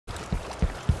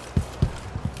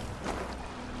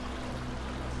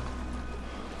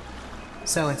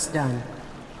So it's done.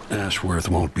 Ashworth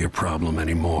won't be a problem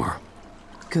anymore.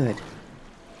 Good.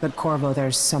 But Corvo,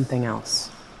 there's something else.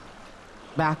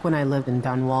 Back when I lived in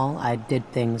Dunwall, I did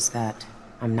things that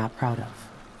I'm not proud of.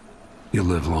 You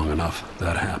live long enough,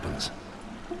 that happens.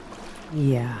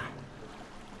 Yeah.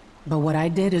 But what I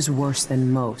did is worse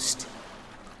than most.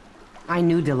 I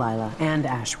knew Delilah and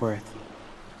Ashworth.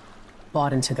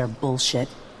 Bought into their bullshit,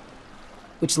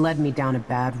 which led me down a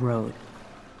bad road.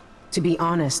 To be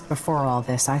honest, before all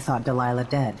this, I thought Delilah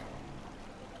dead.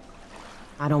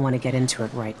 I don't want to get into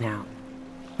it right now,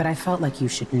 but I felt like you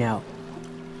should know.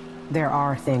 There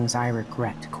are things I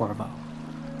regret, Corvo.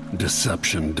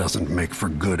 Deception doesn't make for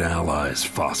good allies,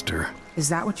 Foster. Is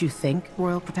that what you think,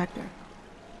 Royal Protector?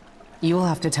 You'll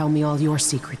have to tell me all your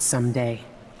secrets someday.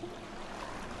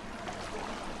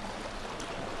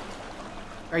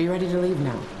 Are you ready to leave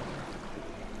now?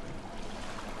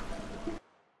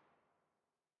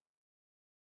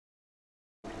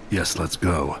 Yes, let's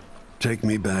go. Take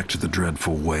me back to the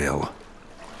dreadful whale.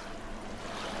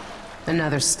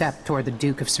 Another step toward the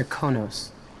Duke of Serkonos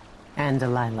and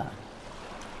Delilah.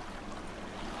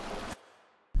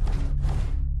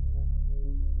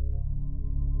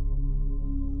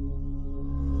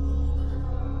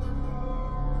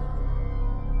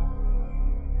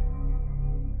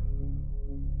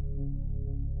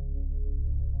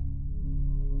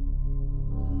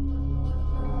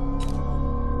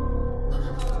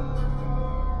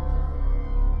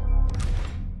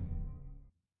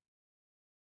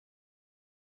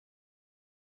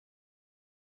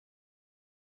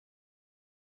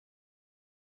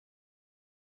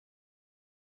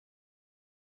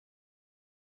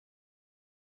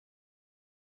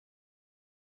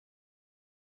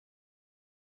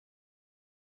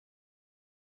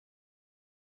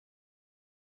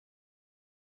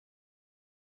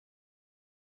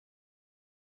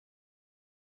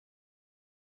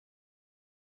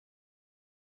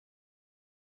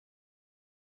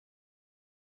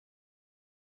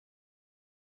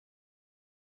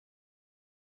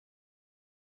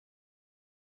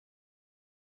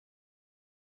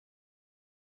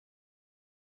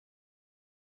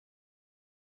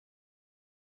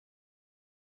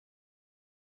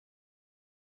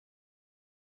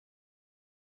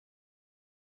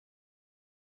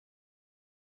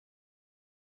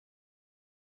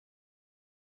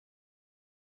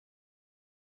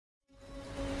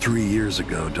 Three years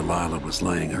ago, Delilah was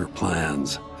laying her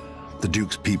plans. The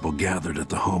Duke's people gathered at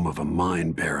the home of a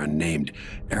mine baron named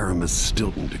Aramis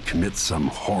Stilton to commit some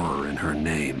horror in her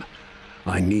name.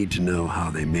 I need to know how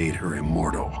they made her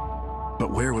immortal.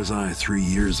 But where was I 3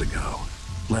 years ago?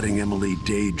 Letting Emily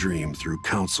daydream through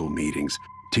council meetings,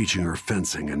 teaching her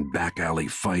fencing and back-alley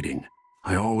fighting.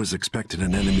 I always expected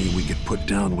an enemy we could put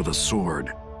down with a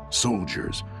sword.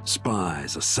 Soldiers,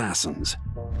 spies, assassins.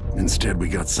 Instead, we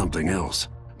got something else.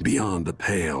 Beyond the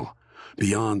pale,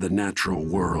 beyond the natural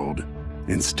world.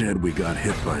 Instead, we got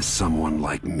hit by someone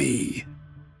like me.